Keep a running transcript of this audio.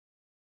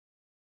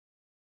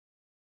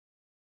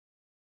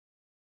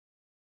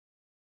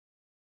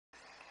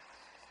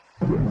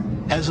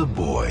As a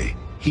boy,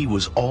 he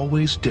was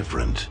always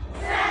different.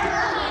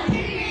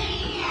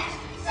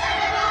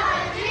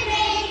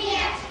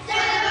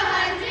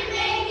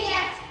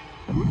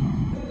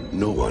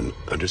 No one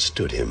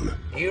understood him.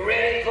 You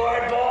ready for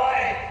it,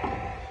 boy?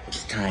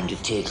 It's time to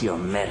take your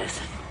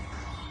medicine.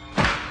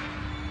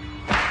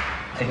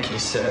 Thank you,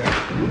 sir.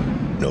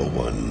 No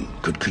one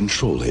could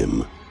control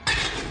him.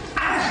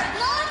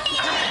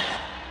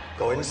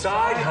 Go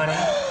inside, honey.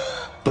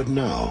 But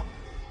now,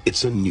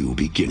 it's a new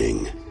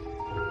beginning.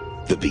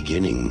 The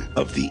beginning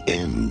of the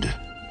end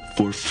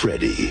for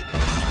Freddy.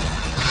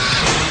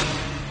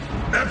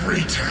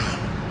 Every town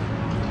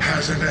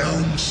has an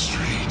Elm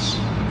Street.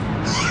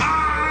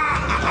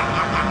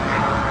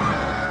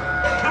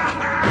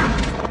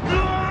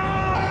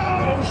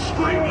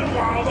 Screaming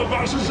while the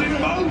bus is in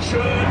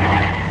motion.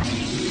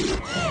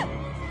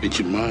 It's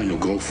your mind or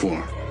go for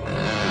it.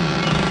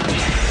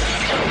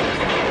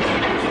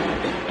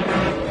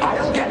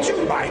 I'll get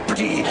you, my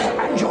pretty,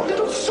 and your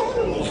little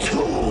soul, too.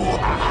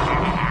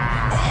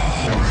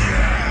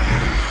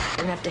 We're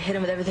gonna have to hit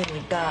him with everything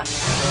we got.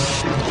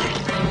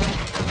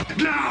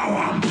 Now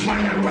I'm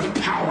playing with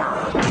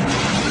power.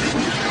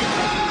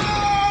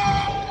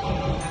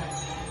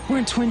 We're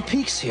in Twin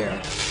Peaks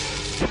here.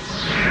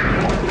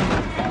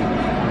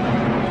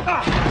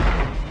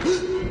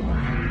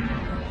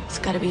 It's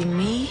gotta be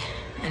me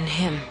and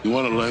him. You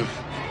want to live?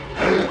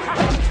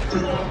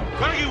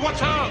 Maggie,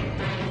 watch out!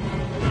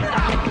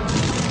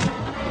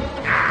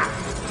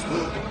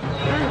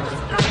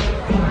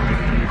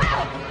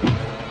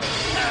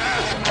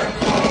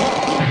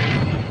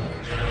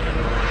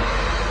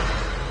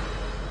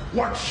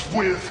 What's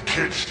with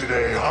kids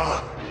today,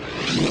 huh?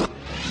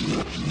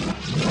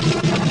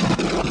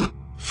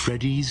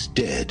 Freddy's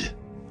Dead.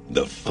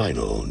 The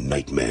final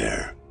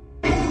nightmare.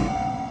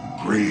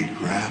 Great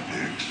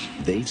graphics.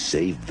 They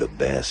saved the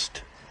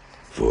best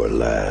for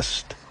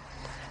last.